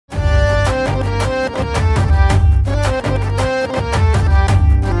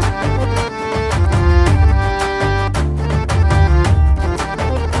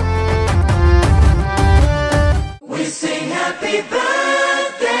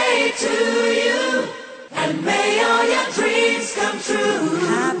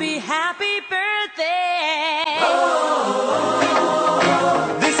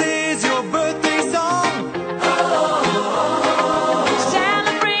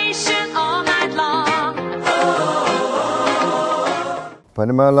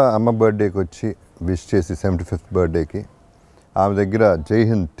పనిమాల అమ్మ బర్త్డేకి వచ్చి విష్ చేసి 75th బర్త్డేకి ఆమె దగ్గర జై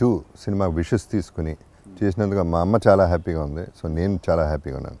హింద్ 2 సినిమా విషెస్ తీసుకుని చేసినందుకు మా అమ్మ చాలా హ్యాపీగా ఉంది. సో నేను చాలా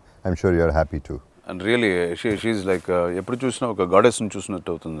హ్యాపీగా ఉన్నాను. I'm sure you are happy two. And really she is like ఎప్పుడు చూసినా ఒక గాడెస్ని చూసినట్టు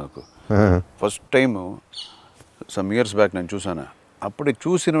అవుతుంది నాకు. First time some years back నేను చూసాను. అప్పుడు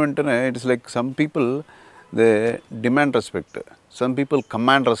చూసిన వెంటనే it's like some people they demand respect, some people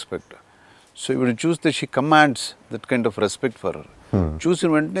command respect. So ఇప్పుడు చూస్తే she commands that kind of respect for her. చూసిన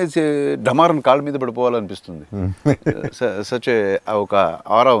వెంటనే డమారన్ కాళ్ళ మీద పడిపోవాలనిపిస్తుంది. సచ్ ఒక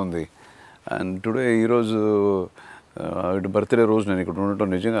ఆరా ఉంది. అండ్ టుడే ఈరోజు బర్త్డే రోజు నేను ఇక్కడ ఉండటం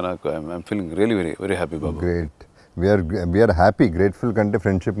నిజంగా నాకు I'm feeling really very very happy Babu. Great. We are happy. Grateful కంటే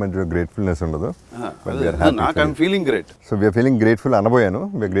ఫ్రెండ్షిప్ మధ్య గ్రేట్ఫుల్నెస్ ఉండదు. నాకు I'm feeling great. So we are feeling grateful అనబోయాను.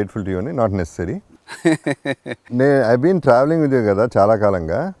 We are grateful to you అని, not necessary. I been travelling with you కదా చాలా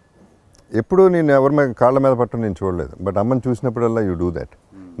కాలంగా. ఎప్పుడు నేను ఎవరి మీద కాళ్ళ మీద పట్టడం నేను చూడలేదు. బట్ అమ్మని చూసినప్పుడల్లా యూ డూ దట్.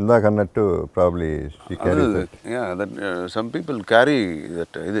 ఇందాక అన్నట్టు probably some people carry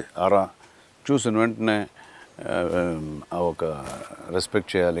that ఇది ఆరా. చూసిన వెంటనే ఒక రెస్పెక్ట్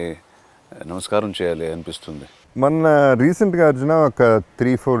చేయాలి, నమస్కారం చేయాలి అనిపిస్తుంది. మొన్న రీసెంట్గా అర్జున ఒక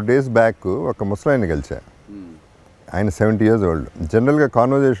 3-4 days బ్యాక్ ఒక ముసలాయన్ని కలిసా. ఆయన 70 years old. జనరల్గా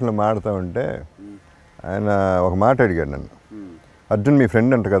కాన్వర్జేషన్లో మాడుతూ ఉంటే ఆయన ఒక మాట అడిగాడు నన్ను, అర్జున్ మీ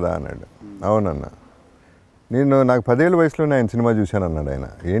ఫ్రెండ్ అంట కదా అన్నాడు. అవునన్నా. నాకు 10 ఏళ్ళ వయసులోనే ఆయన సినిమా చూశాను అన్నాడు ఆయన.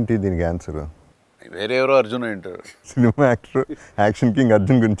 ఏంటి దీనికి ఆన్సర్? వేరే ఎవరో అర్జున్ అంటారు. Cinema actor, action king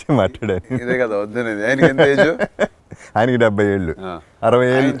Arjun గురించి మాట్లాడాను. ఇదే కదా వద్దనేది. ఆయనకి ఎంత ఏజ్? ఆయనకి 70 ఏళ్ళు.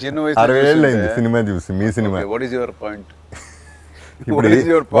 60 ఏళ్ళు అయింది సినిమా చూసి. మీ cinema. What is your point?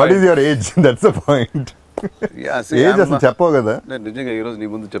 What is your age? That's the point. Age అసలు చెప్పవు కదా. నేను నిజంగా ఈరోజు నీ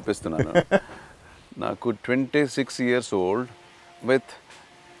ముందు చెప్పేస్తున్నాను. నాకు 26 years old with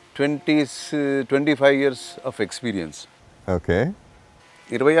 25 years of experience. Okay.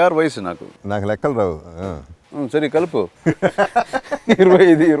 26 వయసు నాకు. నాకు లెక్కలు రావు. సరే కలుపు.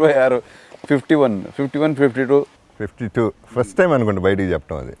 25, 26, 51, 52. ఫస్ట్ టైం అనుకోండి బయటికి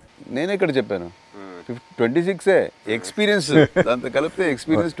చెప్పడం. అది నేను ఎక్కడ చెప్పాను? 26 ఎక్స్పీరియన్స్. దాంతో కలిపితే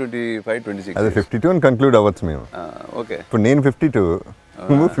ఎక్స్పీరియన్స్ 25, 26. అదే 52 అని కంక్లూడ్ అవ్వచ్చు మేము. ఓకే. ఇప్పుడు నేను 52.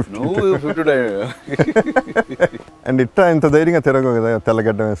 నువ్వు 52. అండ్ ఇట్టా ఇంత ధైర్యంగా తిరగవు కదా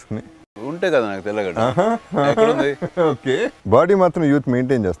తెల్లగడ్డం వేసుకుని. ఉంటే కదా నాకు తెల్లగడ్డ. ఎక్కడుంది? ఓకే. బాడీ మాత్రం యూత్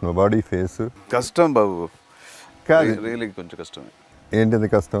మెయింటైన్ చేస్తున్నావు. బాడీ ఫేస్ కష్టం బాబు. కాదు, రియల్లీ కొంచెం కష్టమే. ఏంటిది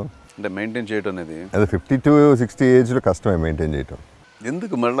కష్టం? అంటే మెయింటైన్ చేయటం అనేది. అదే 52, 60 ఏజ్లో కష్టమే మెయింటైన్ చేయటం.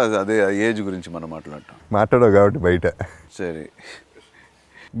 ఎందుకు మళ్ళీ అదే ఏజ్ గురించి మనం మాట్లాడవు కాబట్టి బయట. సరే.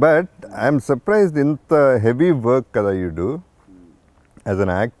 బట్ ఐఎమ్ సర్ప్రైజ్డ్, ఇంత హెవీ వర్క్ కదా you do as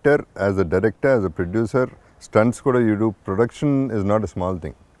an actor, as a director, as a producer, stunts కూడా you do. Production is not a small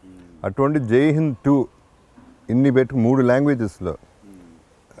thing. అటువంటి జై హింద్ 2 ఇన్ని పెట్టి 3 లాంగ్వేజెస్లో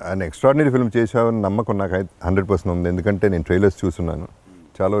అండ్ ఎక్స్ట్రాడినరీ ఫిల్మ్ చేసావని నమ్మకం నాకు 100% ఉంది. ఎందుకంటే నేను ట్రైలర్స్ చూస్తున్నాను,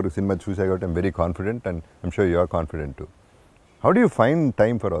 చాలా వరకు సినిమా చూసా కాబట్టి I'm very confident and I'm sure you are confident to. How do you find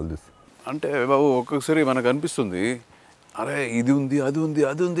time for all this? అంటే బాబు ఒక్కొక్కసారి మనకు అనిపిస్తుంది, అరే ఇది ఉంది, అది ఉంది,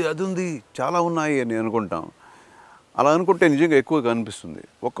 అది ఉంది, అది ఉంది, చాలా ఉన్నాయి అని అనుకుంటాం. అలా అనుకుంటే నిజంగా ఎక్కువగా అనిపిస్తుంది.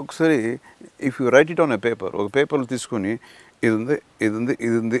 ఒక్కొక్కసారి if you right it on a paper, ఒక పేపర్లు తీసుకొని ఇది ఉంది, ఇది ఉంది,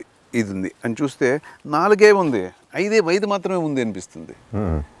 ఇది ఉంది, ఇది ఉంది అని చూస్తే 4 ఉంది, 5 మాత్రమే ఉంది అనిపిస్తుంది.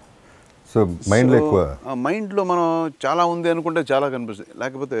 సో మైండ్లో ఎక్కువ, మైండ్లో మనం చాలా ఉంది అనుకుంటే చాలా కనిపిస్తుంది.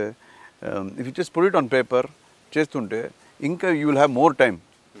 లేకపోతే if you just put it on paper చేస్తుంటే ఇంకా you will have more time,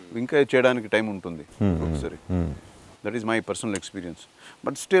 ఇంకా చేయడానికి టైం ఉంటుంది ఒకసారి. That is my personal experience.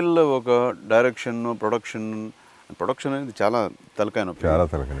 But still ఒక డైరెక్షన్, ప్రొడక్షన్ అనేది చాలా తలకాయ నొప్పి.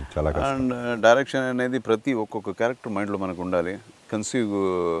 అండ్ డైరెక్షన్ అనేది ఒక్కొక్క క్యారెక్టర్ మైండ్లో మనకు ఉండాలి.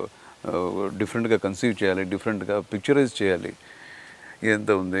 డిఫరెంట్గా కన్సీవ్ చేయాలి, డిఫరెంట్గా పిక్చరైజ్ చేయాలి.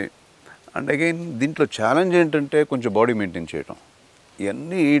 ఇదంతా ఉంది. అండ్ అగైన్ దీంట్లో ఛాలెంజ్ ఏంటంటే కొంచెం బాడీ మెయింటైన్ చేయడం.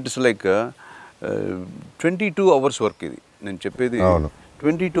 ఇవన్నీ ఇట్స్ లైక్ 22 hours వర్క్. ఇది నేను చెప్పేది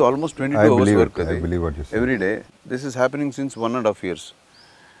 22, ఆల్మోస్ట్ 22 hours వర్క్ అది every day. This is happening since 1.5 years.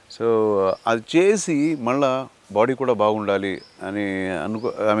 So అది చేసి మళ్ళా బాడీ కూడా బాగుండాలి అని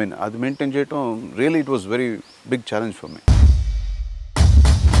అది మెయింటైన్ చేయటం really it was very big challenge for me.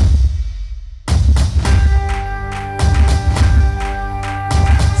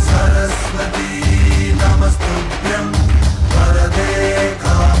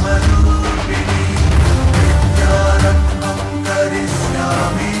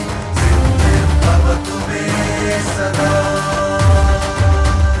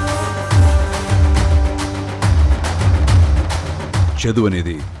 చదువు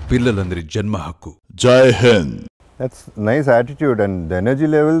అనేది పిల్లలందరి జన్మ హక్కు. జై Hind. That's nice attitude and the energy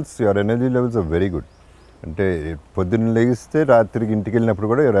levels, your energy levels are very good. అంటే పొద్దున్న లెగిస్తే రాత్రికి ఇంటికి వెళ్ళినప్పుడు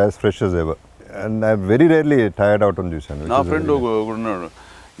కూడా your as fresh as ever. And I very rarely tired out అని చూశాను. నా ఫ్రెండ్ ఉన్నాడు,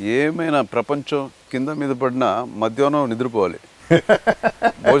 ఏమైనా ప్రపంచం కింద మీద పడినా మధ్యాహ్నం నిద్రపోవాలి.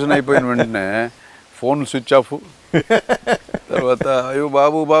 భోజనం అయిపోయిన వెంటనే ఫోన్ స్విచ్ ఆఫ్, తర్వాత అయ్యో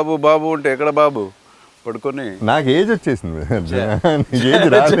బాబు బాబు బాబు అంటే ఎక్కడ బాబు పడుకొని. నాకు ఏజ్ వచ్చేసింది, ఏజ్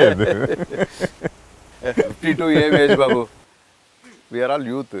రాలేదు. 52 ఏం age Babu, we are all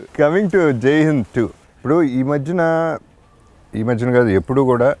youth. Coming to జై హింద్ 2, ఇప్పుడు ఈ మధ్యన కాదు ఎప్పుడు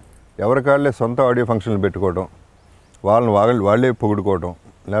కూడా ఎవరికాళ్ళే సొంత ఆడియో ఫంక్షన్లు పెట్టుకోవడం, వాళ్ళే పొగుడుకోవడం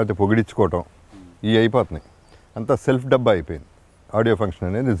లేకపోతే పొగిడించుకోవటం ఇవి అయిపోతున్నాయి. అంతా సెల్ఫ్ డబ్బా అయిపోయింది ఆడియో ఫంక్షన్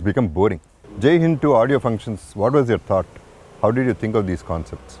అనేది. It's become boring. జై Hind 2 audio functions, what was your thought? How did you think of these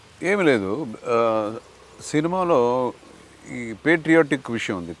concepts? ఏమి లేదు, సినిమాలో ఈ పేట్రియాటిక్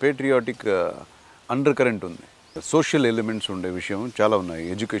విషయం ఉంది, పేట్రియాటిక్ అండర్ కరెంట్ ఉంది, సోషల్ ఎలిమెంట్స్ ఉండే విషయం చాలా ఉన్నాయి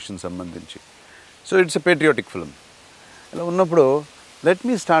ఎడ్యుకేషన్ సంబంధించి. So it's a patriotic film. ఇలా ఉన్నప్పుడు let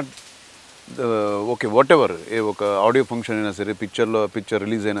me start okay what ever, ఒక ఆడియో ఫంక్షన్ అయినా సరే, పిక్చర్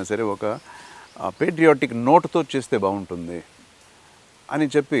రిలీజ్ అయినా సరే ఒక పేట్రియాటిక్ నోట్తో చేస్తే బాగుంటుంది అని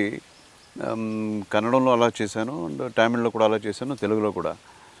చెప్పి కన్నడంలో అలా చేశాను, అండ్ తమిళ్లో కూడా అలా చేశాను, తెలుగులో కూడా.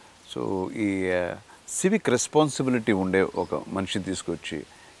 సో ఈ సివిక్ రెస్పాన్సిబిలిటీ ఉండే ఒక మనిషిని తీసుకొచ్చి,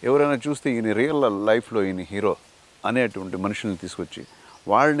 ఎవరైనా చూస్తే ఈయన రియల్ లైఫ్లో ఈయన హీరో అనేటువంటి మనుషుల్ని తీసుకొచ్చి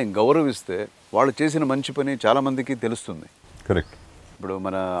వాళ్ళని గౌరవిస్తే వాళ్ళు చేసిన మంచి పని చాలామందికి తెలుస్తుంది. కరెక్ట్. ఇప్పుడు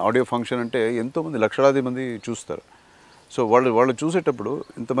మన ఆడియో ఫంక్షన్ అంటే ఎంతోమంది లక్షలాది మంది చూస్తారు. సో వాళ్ళు చూసేటప్పుడు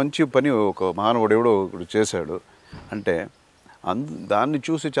ఇంత మంచి పని ఒక మానవుడు ఎవడో ఒకడు చేశాడు అంటే దాన్ని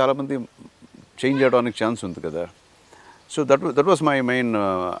చూసి చాలామంది చేంజ్ చేయడానికి ఛాన్స్ ఉంది కదా. So that was my main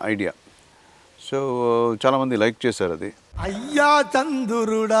idea. So చాలామంది లైక్ చేశారు అది. అయ్యా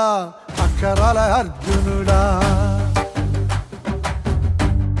చంద్రుడా అక్షరాల అర్జునుడా,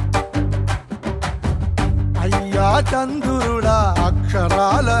 అయ్యా చంద్రుడా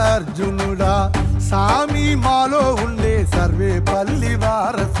అక్షరాల అర్జునుడా, సామి మాలో ఉండే సర్వే పల్లి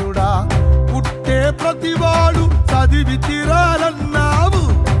వారసుడా, పుట్టే ప్రతివాడు చదివి తీరాలన్నావు,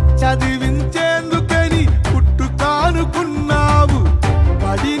 చదివించేందుకని పుట్టుకానుకున్నావు,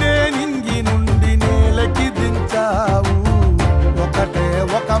 పడినే నింగి నుండి నేలకి దించావు, ఒకటే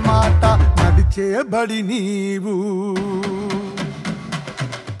ఒక మాట నడిచే బడి నీవు.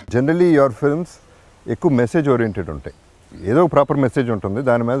 జనరలీ యువర్ ఫిల్మ్స్ ఎక్కువ మెసేజ్ ఓరియంటెడ్ ఉంటాయి, ఏదో ఒక ప్రాపర్ మెసేజ్ ఉంటుంది,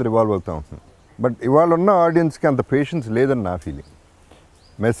 దాని మీద రివాల్వ్ అవుతూ ఉంటుంది. బట్ ఇవాళ ఉన్న ఆడియన్స్కి అంత పేషెన్స్ లేదని నా ఫీలింగ్.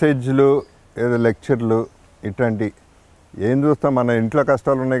 మెసేజ్లు ఏదో లెక్చర్లు ఇట్లాంటి ఏం చూస్తాం, మన ఇంట్లో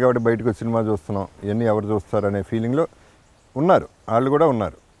కష్టాలు ఉన్నాయి కాబట్టి బయటకు సినిమా చూస్తున్నాం, ఇవన్నీ ఎవరు చూస్తారు అనే ఫీలింగ్లో ఉన్నారు, వాళ్ళు కూడా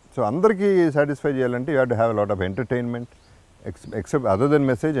ఉన్నారు. సో అందరికీ సాటిస్ఫై చేయాలంటే you have to have lot of entertainment, except other then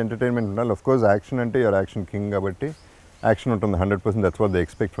message entertainment ఉండాలి. ఆఫ్ కోర్స్ యాక్షన్ అంటే యువర్ యాక్షన్ కింగ్ కాబట్టి యాక్షన్ ఉంటుంది 100%, that's what they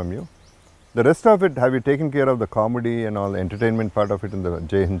expect from you. The rest of it, have you taken care of the comedy and all the entertainment part of it in the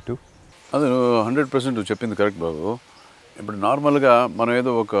Jai Hind 2? అది 100% చెప్పింది correct బాబు. ఇప్పుడు నార్మల్గా మనం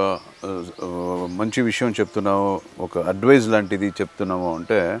ఏదో ఒక మంచి విషయం చెప్తున్నాము, ఒక అడ్వైజ్ లాంటిది చెప్తున్నాము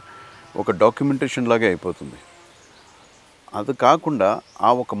అంటే ఒక డాక్యుమెంటేషన్ లాగే అయిపోతుంది. అది కాకుండా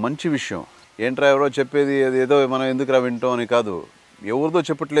ఆ ఒక మంచి విషయం ఏంట్రా ఎవరో చెప్పేది అది ఏదో మనం ఎందుకురా వింటాం అని కాదు, ఎవరిదో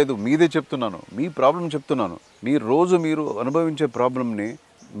చెప్పట్లేదు, మీదే చెప్తున్నాను, మీ ప్రాబ్లం చెప్తున్నాను, మీరు అనుభవించే ప్రాబ్లమ్ని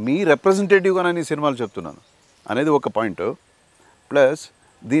మీ రిప్రజెంటేటివ్గా నేను ఈ సినిమాలు చెప్తున్నాను అనేది ఒక పాయింట్. ప్లస్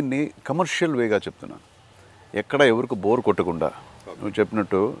దీన్ని కమర్షియల్ వేగా చెప్తున్నాను, ఎక్కడ ఎవరికి బోర్ కొట్టకుండా. నువ్వు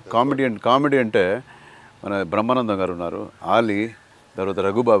చెప్పినట్టు కామెడీ అంటే మన బ్రహ్మానందం గారు ఉన్నారు, ఆలీ, తర్వాత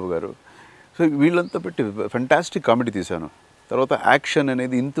రఘుబాబు గారు. సో వీళ్ళంతా పెట్టి ఫెంటాస్టిక్ కామెడీ తీశాను. తర్వాత యాక్షన్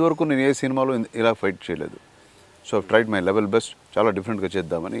అనేది ఇంతవరకు నేను ఏ సినిమాలో ఇలా ఫైట్ చేయలేదు. So tried my level best, చాలా డిఫరెంట్గా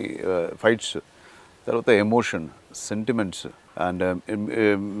చేద్దామని ఫైట్స్. తర్వాత ఎమోషన్, సెంటిమెంట్స్ అండ్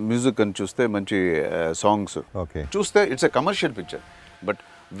మ్యూజిక్ అని చూస్తే మంచి సాంగ్స్ చూస్తే it's a commercial picture, but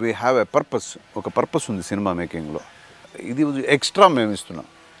we have a purpose. ఒక పర్పస్ ఉంది సినిమా మేకింగ్లో. ఇది ఎక్స్ట్రా మేము ఇస్తున్నాం.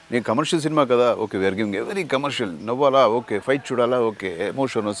 నేను కమర్షియల్ సినిమా కదా, okay we are giving every commercial, నవ్వాలా okay, fight చూడాలా okay,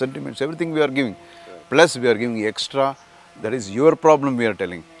 emotion, sentiments, everything we are giving. Plus we are giving extra, that is your problem we're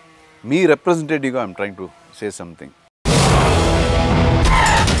telling. Me రిప్రజెంటేటివ్గా I'm trying to say something.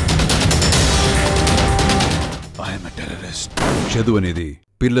 చదువు అనేది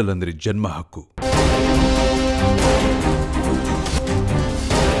పిల్లలందరి జన్మ హక్కు.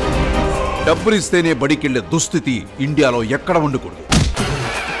 డబ్బులిస్తేనే బడికెళ్లే దుస్థితి ఇండియాలో ఎక్కడ ఉండకూడదు.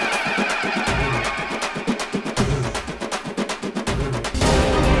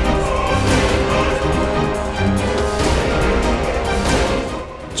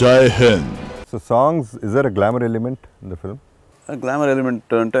 Jai Hind. So songs, is there a glamour element in the film? Glamour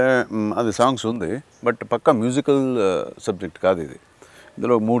element అంటే అది సాంగ్స్ ఉంది, బట్ పక్కా మ్యూజికల్ సబ్జెక్ట్ కాదు ఇది.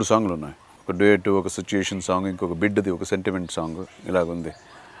 ఇందులో 3 సాంగ్లు ఉన్నాయి. ఒక ఒక డ్యూయట్, ఒక సిచ్యుయేషన్ సాంగ్, ఇంకొక బిడ్డది ఒక సెంటిమెంట్ సాంగ్ ఇలాగుంది.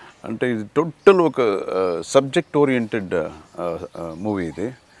 అంటే ఇది టోటల్ ఒక సబ్జెక్ట్ ఓరియంటెడ్ మూవీ ఇది.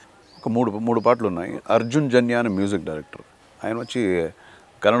 ఒక మూడు పాటలు ఉన్నాయి. అర్జున్ జన్య అని మ్యూజిక్ డైరెక్టర్, ఆయన వచ్చి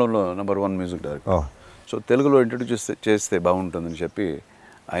కన్నడంలో #1 మ్యూజిక్ డైరెక్టర్. సో తెలుగులో ఇంట్రడ్యూస్ చేస్తే బాగుంటుందని చెప్పి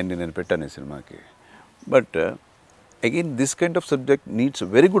ఆయన్ని నేను పెట్టాను ఈ సినిమాకి. But again this kind of subject needs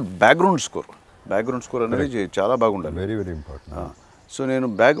very good background score. Background score అనేది చాలా బాగుండాలి. Very very important. సో నేను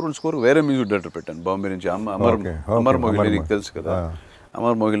బ్యాక్గ్రౌండ్ స్కోర్ వేరే మ్యూజిక్ డైరెక్టర్ పెట్టాను బాంబే నుంచి. అమర్ మొగిలి, నీకు తెలుసు కదా,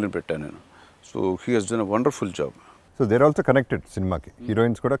 అమర్ మొగిలిని పెట్టాను నేను. So he has done a wonderful job. So there also connected సినిమాకి,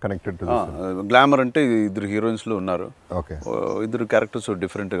 హీరోయిన్స్ కూడా కనెక్టెడ్ టు గ్లామర్. అంటే ఇద్దరు హీరోయిన్స్లో ఉన్నారు. ఓకే. ఇద్దరు క్యారెక్టర్స్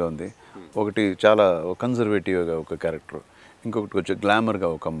డిఫరెంట్గా ఉంది. ఒకటి చాలా కన్జర్వేటివ్గా ఒక క్యారెక్టర్, ఇంకొకటి వచ్చి గ్లామర్గా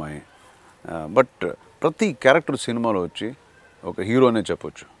ఒక అమ్మాయి. బట్ ప్రతి క్యారెక్టర్ సినిమాలో వచ్చి ఒక హీరో అనే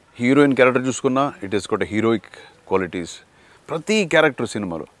చెప్పొచ్చు. హీరోయిన్ క్యారెక్టర్ చూసుకున్నా it is goat heroic qualities. ప్రతి క్యారెక్టర్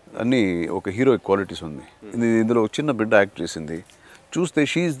సినిమాలో అన్నీ ఒక హీరోయిక్ క్వాలిటీస్ ఉంది. ఇందులో ఒక చిన్న బిడ్డ యాక్ట్ చేసింది, చూస్తే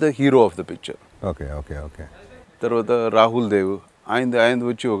she is the hero of the picture. Okay okay okay. తర్వాత రాహుల్ దేవ్, ఆయనది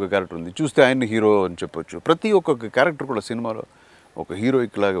వచ్చి ఒక క్యారెక్టర్ ఉంది, చూస్తే ఆయన్ని హీరో అని చెప్పొచ్చు. ప్రతి ఒక్కొక్క క్యారెక్టర్ కూడా సినిమాలో ఒక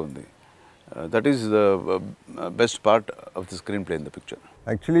హీరోయిక్ లాగా ఉంది. That is the best part of the screen play in the picture.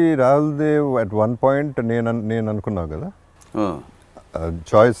 Actually Rahul Dev at one point నేను అనుకున్నావు కదా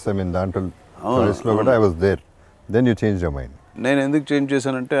చాయిస్, ఐ మీన్ దాంట్లో చాయిస్లో కూడా I was there, then you change your mind. నేను ఎందుకు చేంజ్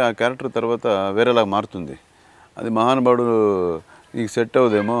చేశానంటే ఆ క్యారెక్టర్ తర్వాత వేరేలా మారుతుంది. అది మహానుభావుడు నీకు సెట్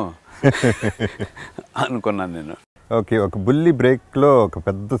అవుదేమో అనుకున్నాను నేను. ఓకే, ఒక బుల్లి బ్రేక్లో ఒక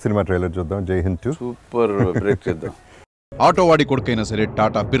పెద్ద సినిమా ట్రైలర్ చూద్దాం. జై హింద్ 2 సూపర్ బ్రేక్ చేద్దాం. ఆటో వాడి కొడుకైనా సరే,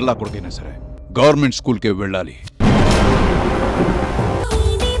 టాటా బిర్లా కొడుకైనా సరే గవర్నమెంట్ స్కూల్కే వెళ్ళాలి.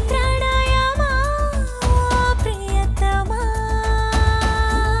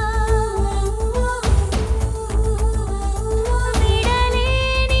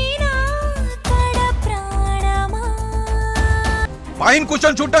 పైన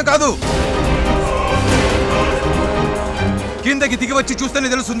కూర్చొని చూడటం కాదు, కిందకి దిగి వచ్చి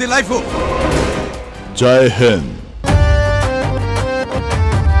చూస్తేనే తెలుస్తుంది లైఫ్. జై హింద్.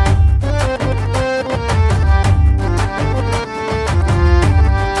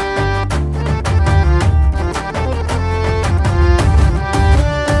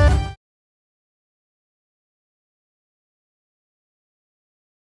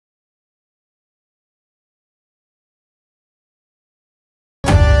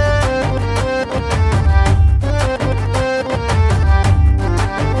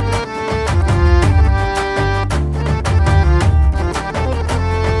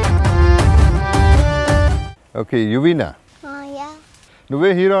 ఓకే, యువీనా నువ్వే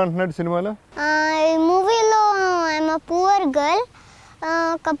హీరో అంటున్నాడు సినిమాలో. ఈ మూవీలో ఐఎమ్ పూర్ గర్ల్,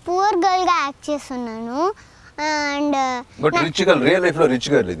 ఒక పూర్ గర్ల్గా యాక్ట్ చేస్తున్నాను. అండ్ రిచ్ గర్ల్, రియల్ లైఫ్లో రిచ్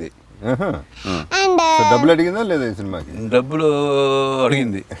గర్ల్ ఇది. అండ్ డబ్బులు అడిగిందా లేదా ఈ సినిమాకి? డబ్బులు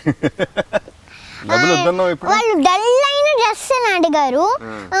అడిగింది. డబ్బులు వద్దన్నావు ఇప్పుడు. వాళ్ళు డల్ అయిన డ్రెస్ అని అడిగారు,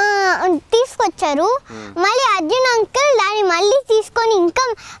 తీసుకొచ్చారు. మళ్ళీ అర్జున్ అంకుల్ దాన్ని మళ్ళీ తీసుకొని ఇంకా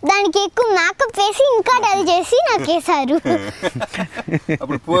దానికి ఎక్కువ మేకప్ వేసి ఇంకా డల్ చేసి నాకు వేశారు.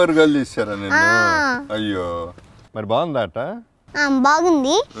 అప్పుడు పూర్ గర్ల్ ఇచ్చారా నేను? అయ్యో, మరి బాగుందాట?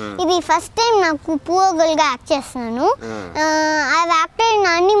 బాగుంది. ఇది ఫస్ట్ టైం నాకు పూర్ గర్ల్గా యాక్ట్ చేస్తున్నాను. ఐ యాక్టెడ్ ఇన్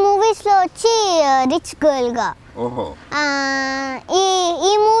అన్ని మూవీస్లో వచ్చి రిచ్ గర్ల్గా.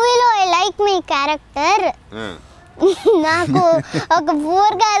 ఈ మూవీలో ఐ లైక్ మై క్యారెక్టర్. నాకు ఒక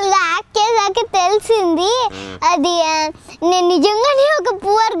పూర్ గర్ల్గా యాక్ట్ చేసాక తెలిసింది అది నేను నిజంగానే ఒక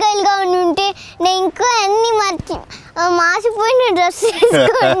పూర్ గర్ల్గా ఉంటే నేను ఇంకా అన్ని మాసిపోయిన dress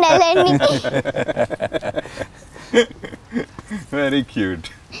వేసుకోండాలని. Very cute.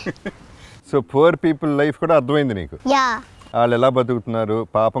 So poor people life కూడా అర్థమైంది నీకు. యా, వాళ్ళు ఎలా బతుకుతున్నారు,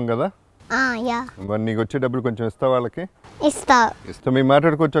 పాపం కదా. యా, మరి నీకు వచ్చే డబ్బులు కొంచెం ఇస్తావా వాళ్ళకి? ఇస్తా. మేము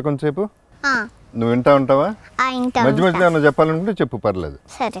మాట్లాడుకోవచ్చా కొంచెంసేపు? నువ్వు వింటా ఉంటావా? మధ్య మధ్యలో ఏమన్నా చెప్పాలంటే చెప్పు, పర్లేదు.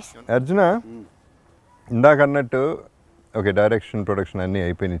 సరే. అర్జున, ఇందాక అన్నట్టు ఓకే, డైరెక్షన్ ప్రొడక్షన్ అన్నీ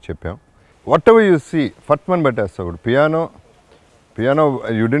అయిపోయినాయి చెప్పాం. What ever you see ఫట్మన్ బట్టేస్తావు. Piano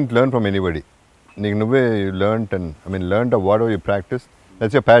you dent learn from anybody, నీకు నువ్వే you learn what ever you practice,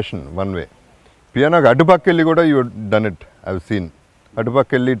 that's your passion one way. పియానోకి అటుపక్క వెళ్ళి కూడా you done it, I have seen. అటుపక్క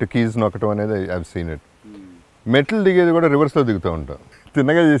వెళ్ళి ఇటు కీస్ నొక్కటం అనేది ఐ హావ్ సీన్ ఇట్. మెట్లు దిగేది కూడా రివర్స్లో దిగుతూ ఉంటాం,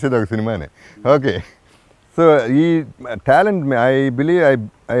 తిన్నగా చేసేది ఒక సినిమానే. ఓకే, సో ఈ talent I believe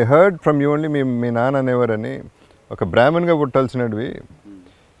I heard from you only. మీ నాన్న అనేవారని ఒక బ్రాహ్మణ్గా పుట్టాల్సినవి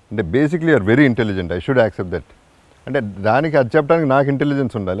అంటే basically are very intelligent. I should accept that. అంటే దానికి అది చెప్పడానికి నాకు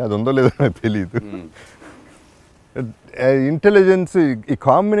ఇంటెలిజెన్స్ ఉండాలి, అది ఉందో లేదో నాకు తెలియదు. ఇంటెలిజెన్స్ ఈ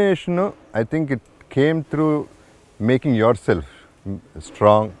combination I think it came through making your self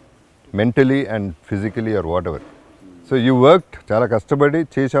strong mentally and physically are what ever. So you worked, చాలా కష్టపడి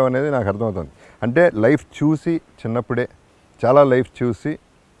చేసావు అనేది నాకు అర్థమవుతుంది. అంటే లైఫ్ చూసి చిన్నప్పుడే చాలా లైఫ్ చూసి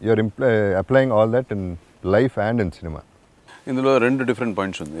you're applying all that in life and in cinema. ఇందులో 2 డిఫరెంట్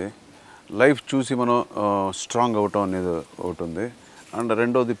పాయింట్స్ ఉంది. లైఫ్ చూసి మనం స్ట్రాంగ్ అవటం అనేది ఒకటి ఉంది, అండ్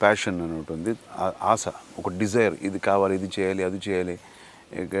రెండోది ప్యాషన్ అని ఒకటి ఉంది. ఆశ, ఒక డిజైర్, ఇది కావాలి, ఇది చేయాలి, అది చేయాలి.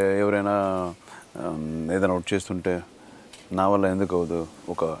 ఇక ఎవరైనా ఏదైనా ఒకటి చేస్తుంటే నా వల్ల ఎందుకు అవ్వదు,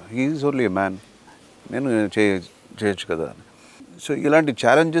 ఒక హీఈస్ ఓన్లీ ఏ మ్యాన్, నేను చేయొచ్చు కదా. సో ఇలాంటి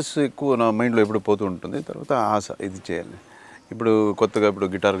ఛాలెంజెస్ ఎక్కువ నా మైండ్లో ఎప్పుడు పోతూ ఉంటుంది. తర్వాత ఆశ, ఇది చేయాలి. ఇప్పుడు కొత్తగా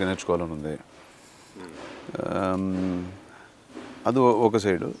గిటార్ నేర్చుకోవాలని ఉంది, అది ఒక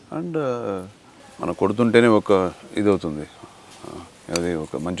సైడు. అండ్ మనం కొడుతుంటేనే ఒక ఇది అవుతుంది, అది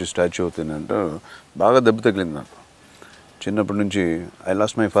ఒక మంచి స్టాచ్యూ అవుతుంది అంటే బాగా దెబ్బ తగిలింది నాకు చిన్నప్పటి నుంచి. I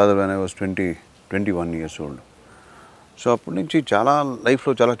lost my father when I was 21 years old. So అప్పటి నుంచి చాలా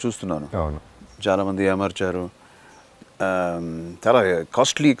లైఫ్లో చాలా చూస్తున్నాను. చాలామంది ఏమార్చారు, చాలా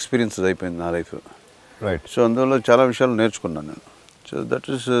కాస్ట్లీ ఎక్స్పీరియన్సెస్ అయిపోయింది నా లైఫ్. రైట్. సో అందువల్ల చాలా విషయాలు నేర్చుకున్నాను నేను. So that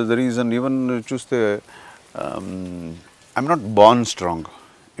is the reason. Even చూస్తే ఐఎమ్ నాట్ బార్న్ స్ట్రాంగ్.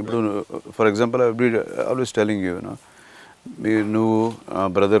 ఇప్పుడు for example always telling you, నువ్వు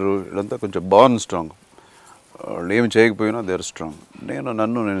బ్రదరు వీళ్ళంతా కొంచెం బార్న్ స్ట్రాంగ్, వాళ్ళు ఏమి చేయకపోయినా దే ఆర్ స్ట్రాంగ్.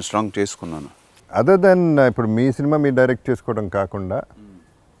 నేను స్ట్రాంగ్ చేసుకున్నాను. అదర్ దెన్ ఇప్పుడు మీ సినిమా మీరు డైరెక్ట్ చేసుకోవడం కాకుండా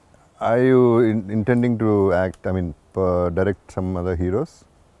are you intending to act, I mean direct some other heroes?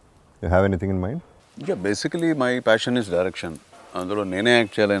 You have anything in mind? Yeah, basically my passion is direction. అందులో నేనే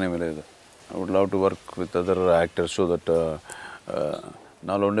యాక్ట్ చేయాలనేమి లేదు. I would love to work with other actors so that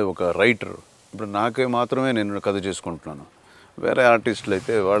నాలో ఉండే ఒక writer. ఇప్పుడు నాకే మాత్రమే నేను కథ చేసుకుంటున్నాను. వేరే ఆర్టిస్టులు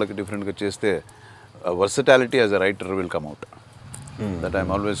అయితే వాళ్ళకి డిఫరెంట్గా చేస్తే versatility as a writer will come out. That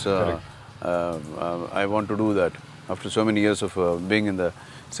I'm always I want to do that after so many years of being in the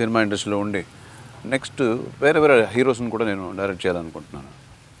cinema ఇండస్ట్రీలో ఉండి. నెక్స్ట్ వేరే హీరోస్ని కూడా నేను డైరెక్ట్ చేయాలనుకుంటున్నాను.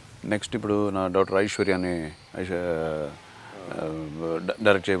 నెక్స్ట్ ఇప్పుడు నా doctor ఐశ్వర్యాని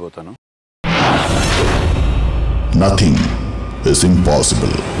direct చేయబోతాను. Nothing is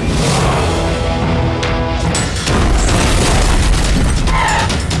impossible.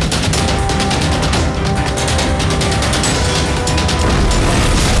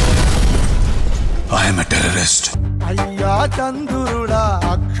 I am a terrorist. అయ్యా చంద్రుడా,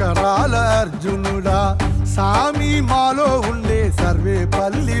 అక్షరాల అర్జునుడా, సామి మాలో ఉండే సర్వే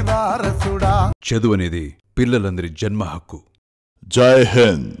పల్లి వారసుడా. చదువు అనేది పిల్లలందరి జన్మ హక్కు. Jai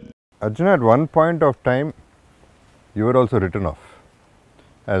Hind. Arjun, at one point of time, you were also written off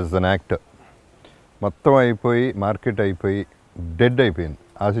as an actor. మొత్తం అయిపోయి, మార్కెట్ అయిపోయి, డెడ్ అయిపోయింది.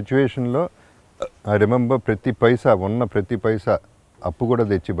 ఆ సిచ్యువేషన్లో ఐ రిమెంబర్ ప్రతి పైసా అప్పు కూడా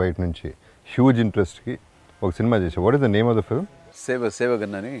తెచ్చి బయట నుంచి హ్యూజ్ ఇంట్రెస్ట్కి ఒక సినిమా చేశావు. What is the name of the film?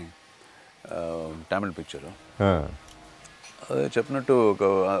 సేవగన్ అని తమిళ్ పిక్చరు. అదే చెప్పినట్టు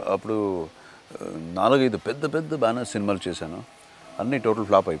అప్పుడు 4-5 పెద్ద బ్యానర్ సినిమాలు చేశాను. అన్నీ టోటల్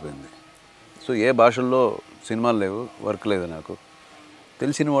ఫ్లాప్ అయిపోయింది. సో ఏ భాషల్లో సినిమాలు లేవు, వర్క్ లేదు నాకు.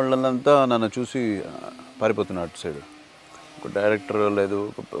 తెలిసిన వాళ్ళంతా నన్ను చూసి పారిపోతున్నారు అటు సైడ్. ఒక డైరెక్టర్ లేదు,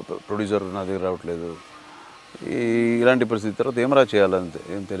 ప్రొడ్యూసర్ నా దగ్గర రావట్లేదు. ఇలాంటి పరిస్థితి. తర్వాత ఏమరా చేయాలంటే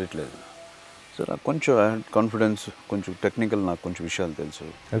ఏం తెలియట్లేదు. సో నాకు కొంచెం కాన్ఫిడెన్స్, కొంచెం టెక్నికల్, నాకు కొంచెం విషయాలు తెలుసు.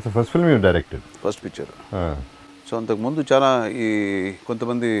 First film you directed? First picture. So అంతకుముందు చాలా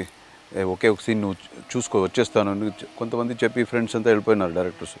కొంతమంది ఒకే ఒక సీన్ నువ్వు వచ్చేస్తాను కొంతమంది చెప్పి ఫ్రెండ్స్ అంతా వెళ్ళిపోయినారు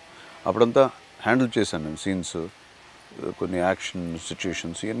డైరెక్టర్స్. అప్పుడంతా హ్యాండిల్ చేశాను నేను సీన్స్, కొన్ని యాక్షన్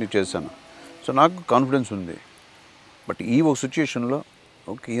సిచ్యుయేషన్స్ ఇవన్నీ చేశాను. సో నాకు కాన్ఫిడెన్స్ ఉంది. బట్ ఈ ఒక సిచ్యుయేషన్లో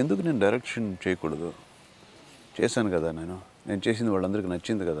ఎందుకు నేను డైరెక్షన్ చేయకూడదు, చేశాను కదా, నేను చేసింది వాళ్ళందరికీ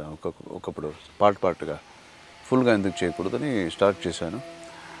నచ్చింది కదా, ఒకప్పుడు పార్ట్గా ఫుల్గా ఎందుకు చేయకూడదని స్టార్ట్ చేశాను.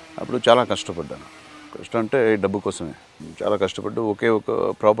 అప్పుడు చాలా కష్టపడ్డాను. కష్టం అంటే డబ్బు కోసమే చాలా కష్టపడ్డా. ఒకే ఒక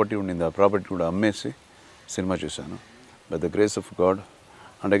ప్రాపర్టీ ఉండింది, ఆ ప్రాపర్టీ కూడా అమ్మేసి సినిమా చేశాను. By the grace of God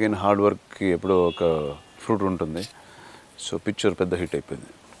and again hard వర్క్కి ఎప్పుడో ఒక ఫ్రూట్ ఉంటుంది. సో పిక్చర్ పెద్ద హిట్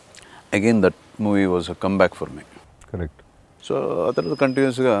అయిపోయింది. Again that movie was a come back for me. Correct. So ఆ తర్వాత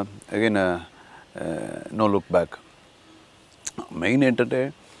కంటిన్యూస్గా again no look back. Main ఏంటంటే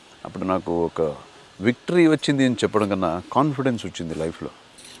అప్పుడు నాకు ఒక విక్టరీ వచ్చింది అని చెప్పడం కన్నా కాన్ఫిడెన్స్ వచ్చింది లైఫ్లో.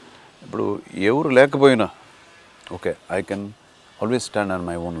 ఇప్పుడు ఎవరు లేకపోయినా I can always stand on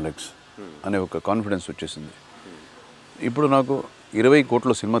my own legs అనే ఒక కాన్ఫిడెన్స్ వచ్చేసింది. ఇప్పుడు నాకు 20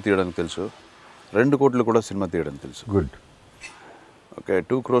 కోట్ల సినిమా తీయడానికి తెలుసు, 2 కోట్లు కూడా సినిమా తీయడానికి తెలుసు. గుడ్.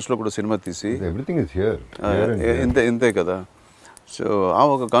 2 crores కూడా సినిమా తీసి ఎవ్రీథింగ్ ఇస్ హియర్. ఇంతే కదా. సో ఆ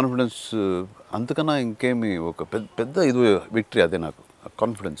ఒక కాన్ఫిడెన్స్, అంతకన్నా ఇంకేమి ఒక పెద్ద ఇది విక్టరీ అదే నాకు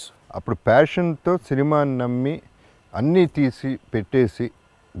కాన్ఫిడెన్స్. అప్పుడు ప్యాషన్తో సినిమాని నమ్మి అన్నీ తీసి పెట్టేసి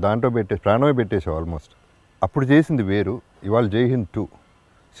దాంట్లో ప్రాణమే పెట్టేసావు ఆల్మోస్ట్. అప్పుడు చేసింది వేరు, ఇవాళ జై హింద్ 2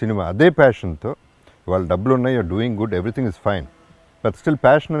 సినిమా అదే ప్యాషన్తో, ఇవాళ డబ్బులు ఉన్నాయి, you're doing good, everything is fine, but still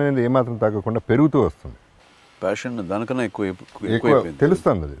passion అనేది ఏమాత్రం తగ్గకుండా పెరుగుతూ వస్తుంది. ప్యాషన్ దానికన్నా ఎక్కువ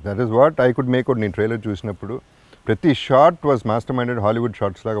తెలుస్తుంది అది. That is what I could make out. నేను ట్రైలర్ చూసినప్పుడు ప్రతి shot was master minded Hollywood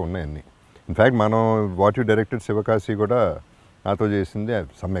shorts లాగా ఉన్నాయన్నీ. ఇన్ఫ్యాక్ట్ మనం వాట్ యూ డైరెక్టెడ్ శివకాశి కూడా నాతో చేసింది,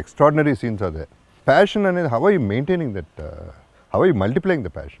 సమ్ ఎక్స్ట్రాడినరీ సీన్స్ అదే. ప్యాషన్ అనేది how are you maintaining that, how are you multiplying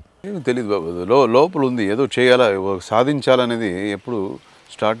the passion? ఏం తెలియదు బాబు, లోపల ఉంది ఏదో చేయాలా, సాధించాలనేది ఎప్పుడు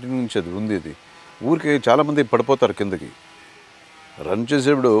స్టార్టింగ్ నుంచి అది ఉంది. అది ఊరికే చాలామంది పడిపోతారు కిందకి. రన్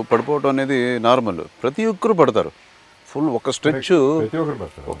చేసేప్పుడు పడిపోవటం అనేది నార్మల్, ప్రతి ఒక్కరు పడతారు. ఫుల్ ఒక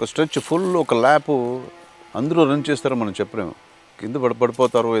స్ట్రెచ్ ఫుల్ ఒక ల్యాప్ అందరూ రన్ చేస్తారో మనం చెప్పలేము. కింద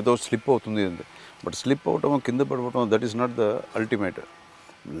పడిపోతారు, ఏదో స్లిప్ అవుతుంది. బట్ స్లిప్ అవటం, కింద పడిపోవటం, that is not the ultimate.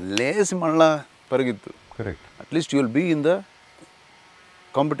 లేసి మళ్ళా పరిగెత్తు. Correct. At least you will be in the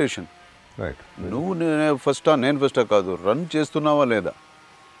competition. Right. నువ్వు నేను ఫస్టా కాదు, రన్ చేస్తున్నావా లేదా,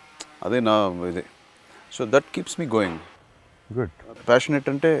 అదే నా ఇదే. So that keeps me going. Good. Passionate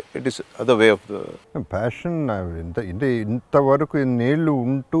అంటే it is other way of the passion. ఇంతవరకు ఇన్నేళ్ళు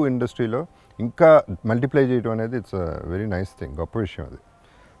ఉంటూ ఇండస్ట్రీలో ఇంకా మల్టిప్లై చేయడం అనేది ఇట్స్ వెరీ నైస్ థింగ్, గొప్ప విషయం అది.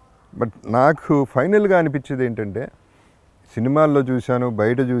 బట్ నాకు ఫైనల్గా అనిపించేది ఏంటంటే, సినిమాల్లో చూశాను,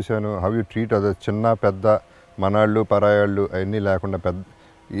 బయట చూశాను, హౌ యూ ట్రీట్ అదర్, చిన్న పెద్ద, మనాళ్ళు పరాయాళ్ళు అవన్నీ లేకుండా,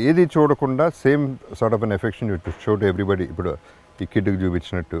 ఏది చూడకుండా same sort of an affection you show to everybody. ఇప్పుడు ఈ కిడ్కి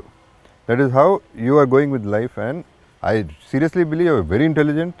చూపించినట్టు, that is how you are going with life. And I seriously believe you're very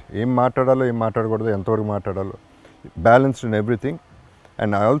intelligent. ఏం మాట్లాడాలో, ఏం మాట్లాడకూడదు, ఎంతవరకు మాట్లాడాలో, balanced in everything.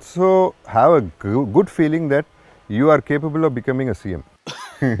 And I also have a good feeling that you are capable of becoming a CM.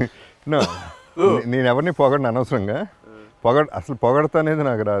 నేను ఎవరిని పొగడను అనవసరంగా, అసలు పొగడతా అనేది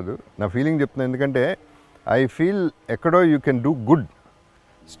నాకు రాదు, నా ఫీలింగ్ చెప్తున్నాను. ఎందుకంటే ఐ ఫీల్ ఎక్కడో యూ కెన్ డూ గుడ్,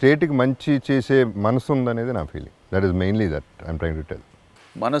 స్టేట్కి మంచి చేసే మనసు ఉందనేది నా feeling. That is mainly that I'm trying to tell.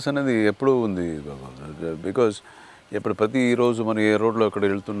 మనసు అనేది ఎప్పుడూ ఉంది బికాజ్ ఇప్పుడు ప్రతిరోజు మనం ఏ రోడ్లో అక్కడ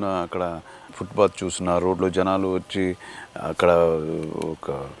వెళ్తున్నా, అక్కడ ఫుట్పాత్ చూసినా, రోడ్లో జనాలు వచ్చి అక్కడ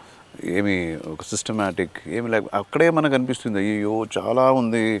ఒక సిస్టమాటిక్ ఏమి లేక అక్కడే మనకు అనిపిస్తుంది, అయ్యో చాలా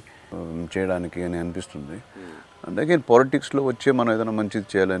ఉంది చేయడానికి అని అనిపిస్తుంది. అండ్ అగైన్ పాలిటిక్స్లో వచ్చే మనం ఏదైనా మంచిది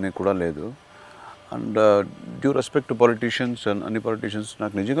చేయాలని కూడా లేదు. And due respect to politicians and అన్ని పాలిటీషియన్స్,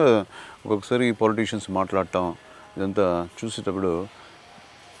 నాకు నిజంగా ఒక్కొక్కసారి పాలిటీషియన్స్ మాట్లాడటం ఇదంతా చూసేటప్పుడు,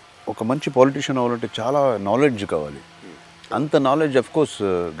 ఒక మంచి పాలిటీషియన్ అవ్వాలంటే చాలా నాలెడ్జ్ కావాలి. అంత నాలెడ్జ్ అఫ్కోర్స్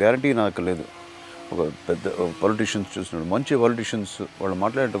గ్యారంటీ నాకు లేదు. ఒక పెద్ద పాలిటీషియన్స్ చూసినప్పుడు, మంచి పాలిటీషియన్స్ వాళ్ళు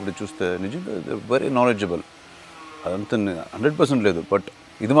మాట్లాడేటప్పుడు చూస్తే నిజంగా వెరీ నాలెడ్జబుల్. అదంతా 100% లేదు, బట్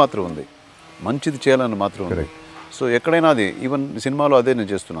ఇది మాత్రం ఉంది, మంచిది చేయాలని మాత్రం ఉంది. సో ఎక్కడైనా అది, ఈవెన్ సినిమాలో అదే నేను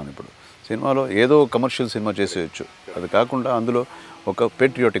చేస్తున్నాను. ఇప్పుడు సినిమాలో ఏదో కమర్షియల్ సినిమా చేసేయచ్చు, అది కాకుండా అందులో ఒక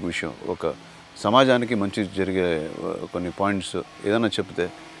పేట్రియాటిక్ విషయం, ఒక సమాజానికి మంచి జరిగే కొన్ని పాయింట్స్ ఏదైనా చెప్తే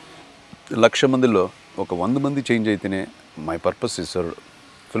 1,00,000 మందిలో ఒక 100 మంది చేంజ్ అయితేనే my purpose is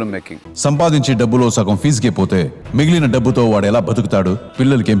film making. సంపాదించే డబ్బులో సగం ఫీజుకే పోతే మిగిలిన డబ్బుతో వాడు ఎలా బతుకుతాడు,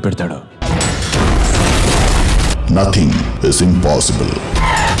 పిల్లలకి ఏం పెడతాడు? Nothing is impossible.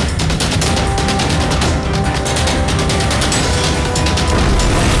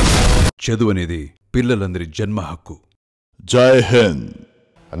 చదువు అనేది పిల్లలందరి జన్మ హక్కు. Jai Hind.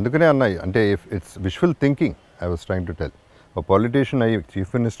 అందుకనే అన్నాయి అంటే it's visual thinking. I was trying to tell. ఒక పొలిటీషియన్ అయ్యి,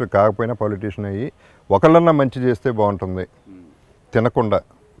 చీఫ్ మినిస్టర్ కాకపోయినా పొలిటీషియన్ అయ్యి ఒకళ్ళన్నా మంచి చేస్తే బాగుంటుంది. తినకుండా,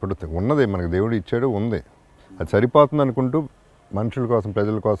 ఇప్పుడు ఉన్నది మనకు దేవుడు ఇచ్చాడు, ఉంది, అది సరిపోతుంది అనుకుంటూ మనుషుల కోసం,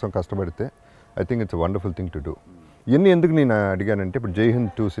 ప్రజల కోసం కష్టపడితే I think it's wonderful thing to do. ఇవన్నీ ఎందుకు నేను అడిగానంటే, ఇప్పుడు జై హింద్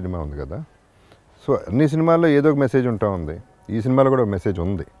 2 సినిమా ఉంది కదా, సో అన్ని సినిమాల్లో ఏదో ఒక మెసేజ్ ఉంటా ఉంది, ఈ సినిమాలో కూడా ఒక మెసేజ్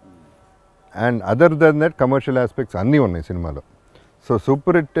ఉంది. And other then that commercial aspects అన్నీ ఉన్నాయి సినిమాలో. సో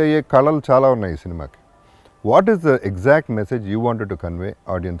సూపర్ హిట్ అయ్యే కళలు చాలా ఉన్నాయి ఈ సినిమాకి. What is the exact message you wanted to convey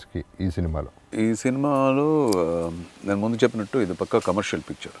ఆడియన్స్కి ఈ సినిమాలో? ఈ సినిమాలో నేను ముందు చెప్పినట్టు ఇది పక్కా కమర్షియల్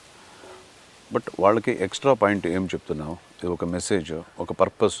పిక్చర్, బట్ వాళ్ళకి ఎక్స్ట్రా పాయింట్ ఏం చెప్తున్నావు, ఇది ఒక మెసేజ్, ఒక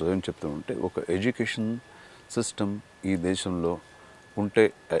పర్పస్ ఏం చెప్తామంటే, ఒక ఎడ్యుకేషన్ సిస్టమ్ ఈ దేశంలో ఉంటే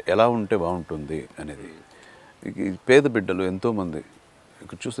ఎలా ఉంటే బాగుంటుంది అనేది. పేద బిడ్డలు ఎంతోమంది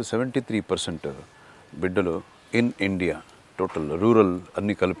ఇక్కడ చూస్తే 73% బిడ్డలు ఇన్ ఇండియా, టోటల్ రూరల్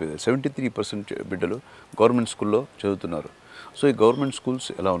అన్నీ కలిపి 73% బిడ్డలు గవర్నమెంట్ స్కూల్లో చదువుతున్నారు. సో ఈ గవర్నమెంట్ స్కూల్స్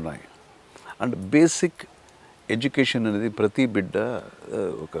ఎలా ఉన్నాయి, అండ్ బేసిక్ ఎడ్యుకేషన్ అనేది ప్రతి బిడ్డ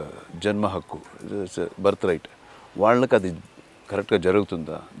ఒక జన్మ హక్కు, బర్త్ రైట్, వాళ్ళకి అది కరెక్ట్గా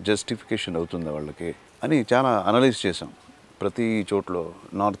జరుగుతుందా, జస్టిఫికేషన్ అవుతుందా వాళ్ళకి అని చాలా అనలైజ్ చేసాం. ప్రతి చోట్లో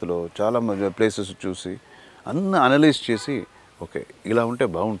నార్త్లో చాలా ప్లేసెస్ చూసి అన్నీ అనలైజ్ చేసి, ఓకే ఇలా ఉంటే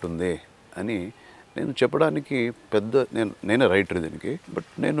బాగుంటుంది అని నేను చెప్పడానికి నేనే రైటర్ దీనికి. But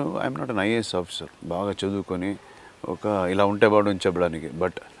I'm not an IAS officer బాగా చదువుకొని ఒక ఇలా ఉంటే బాగుండు అని చెప్పడానికి.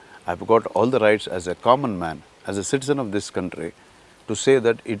 But I have got all the rights as a common man, as a citizen of this country to say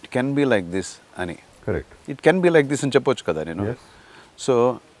that it can be like this అని. Correct. It can be like this అని చెప్పొచ్చు కదా నేను. So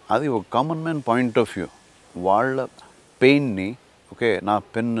అది ఒక common man point of view. వాళ్ళ పెయిన్ని okay నా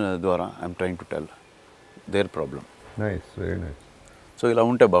pen ద్వారా I'm trying to tell there problem. Nice, very nice. So ఇలా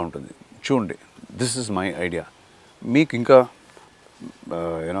ఉంటే బాగుంటుంది. చూడండి, దిస్ ఇస్ మై ఐడియా. మీకు ఇంకా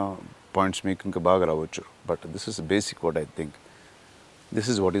యూనో పాయింట్స్ మీకు ఇంకా బాగా రావచ్చు. But this is basic what I think. This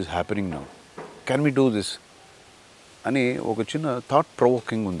is what is happening now. Can we do this అని ఒక చిన్న థాట్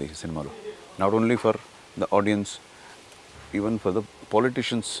ప్రొవోకింగ్ ఉంది ఈ సినిమాలో. Not only for the audience, even for the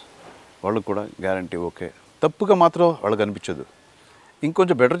politicians వాళ్ళకు కూడా గ్యారంటీ ఓకే. తప్పుగా మాత్రం వాళ్ళకి అనిపించదు.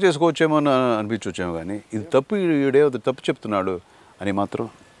 ఇంకొంచెం బెటర్ చేసుకోవచ్చేమో అని అనిపించవచ్చేమో, కానీ ఇది తప్పు, ఈడే తప్పు చెప్తున్నాడు అని మాత్రం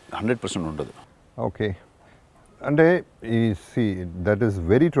 100% ఉండదు. ఓకే, అంటే that is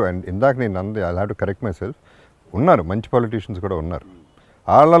very true. And ఇందాక నేను I have to correct my self. ఉన్నారు మంచి పొలిటీషియన్స్ కూడా ఉన్నారు.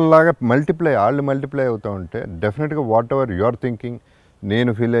 వాళ్ళలాగా వాళ్ళు మల్టిప్లై అవుతూ ఉంటే డెఫినెట్గా what ever you are thinking, నేను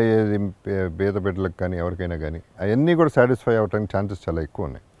ఫీల్ అయ్యేది పేద బిడ్డలకు కానీ ఎవరికైనా కానీ అవన్నీ కూడా సాటిస్ఫై అవ్వడానికి ఛాన్సెస్ చాలా ఎక్కువ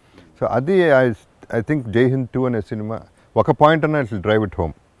ఉన్నాయి. సో అది ఐ థింక్ జై హింద్ 2 అనే సినిమా ఒక పాయింట్ అన్న ఇట్ డ్రైవ్ ఇట్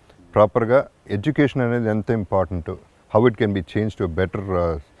హోమ్. ప్రాపర్గా ఎడ్యుకేషన్ అనేది ఎంత important, how it can be change to better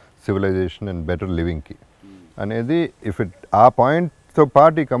civilisation and better లివింగ్కి అనేది ఆ పాయింట్తో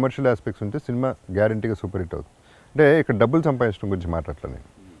పాటు ఈ కమర్షియల్ ఆస్పెక్ట్స్ ఉంటే సినిమా గ్యారంటీగా సూపర్ హిట్ అవుతుంది. అంటే ఇక్కడ డబ్బులు సంపాదించడం గురించి మాట్లాడలేదు నేను.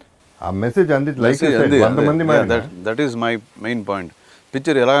 ఆ మెసేజ్ అంది లైక్ 100 మంది. That is my main point.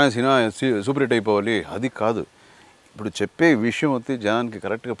 Picture ఎలాగైనా సినిమా సూపర్ హిట్ అయిపోవాలి అది కాదు. ఇప్పుడు చెప్పే విషయం వచ్చి జనానికి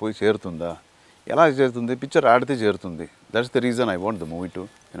కరెక్ట్గా పోయి చేరుతుందా, ఎలా చేరుతుంది? పిక్చర్ ఆడితే చేరుతుంది. That's the reason I want the movie to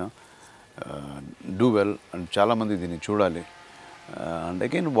you know do well. And చాలామంది దీన్ని చూడాలి. అండ్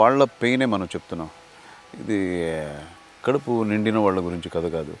అగైన్ వాళ్ళ పెయినే మనం చెప్తున్నాం. ఇది కడుపు నిండిన వాళ్ళ గురించి కథ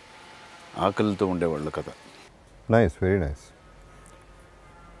కాదు, ఆకలితో ఉండేవాళ్ళ కథ. Nice, very nice.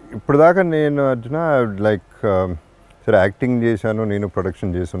 ఇప్పుడు దాకా నేను అర్జున లైక్ సరే యాక్టింగ్ చేశాను, నేను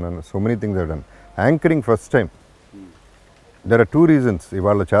ప్రొడక్షన్ చేస్తున్నాను, so many things I done. Anchoring first time. There are 2 reasons.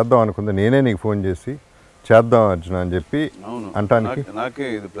 ఇవాళ చేద్దాం అనుకుంది, నేనే నీకు ఫోన్ చేసి చేద్దాం అర్జున అని చెప్పి అంటానికి నాకే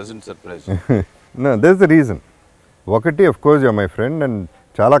ఇది present surprise. No, that is the reason. ఒకటి of course your my friend and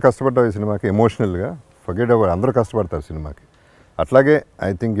చాలా కష్టపడ్డావు ఈ సినిమాకి ఎమోషనల్గా. ఫర్గెట్ అవ్వదు, అందరూ కష్టపడతారు సినిమాకి. అట్లాగే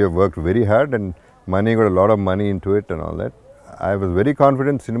I think you work very hard and money కూడా lot of money in to it and all that. I was very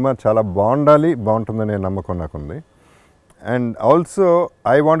confident cinema చాలా బాగుంటుందనే నమ్మకం నాకుంది. And also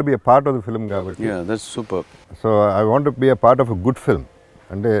I want be a part of the film కాబట్టి. That's super. So I want be a part of a good film.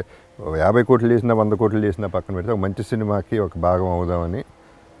 అంటే 50 కోట్లు చేసినా 100 కోట్లు చేసినా పక్కన పెడితే ఒక మంచి సినిమాకి ఒక భాగం అవుదామని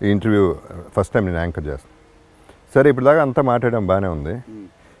ఈ ఇంటర్వ్యూ ఫస్ట్ టైం నేను యాంకర్ చేస్తాను. సరే, ఇప్పుడు దాకా అంతా మాట్లాడడం బాగానే ఉంది.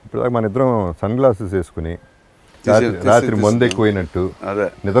 ఇప్పుడు దాకా మన ఇద్దరం సన్ గ్లాసెస్ వేసుకుని రాత్రి మందు ఎక్కువైనట్టు,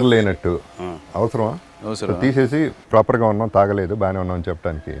 నిద్ర లేనట్టు అవసరమా? తీసేసి ప్రాపర్గా ఉన్నాం, తాగలేదు, బాగానే ఉన్నాం అని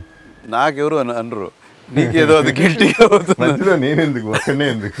చెప్పడానికి నాకెవరు అనరు. నీకేదో అది గిల్టీగా అవుతుంది. మధ్యలో నేనెందుకు, ఒక్కడనే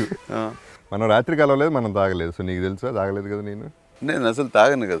ఎందుకు? మనం రాత్రి కలవలేదు, మనం తాగలేదు. సో నీకు తెలుసా? తాగలేదు కదా నేను అసలు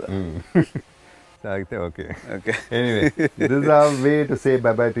తాగను కదా. తాగితే okay. Anyway, this is our way to say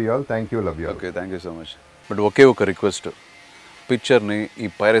by by to you all. Thank you, love you. Okay, thank you so much. But ఒకే ఒక రిక్వెస్ట్, పిక్చర్ని ఈ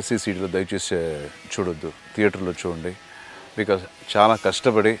పైరసీ సీట్లో దయచేసి చూడొద్దు, థియేటర్లో చూడండి. బికాజ్ చాలా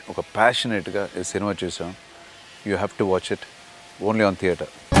కష్టపడి ఒక ప్యాషనేట్గా ఈ సినిమా చేసాం. You have to watch it only on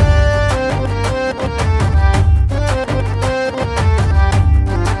theatre.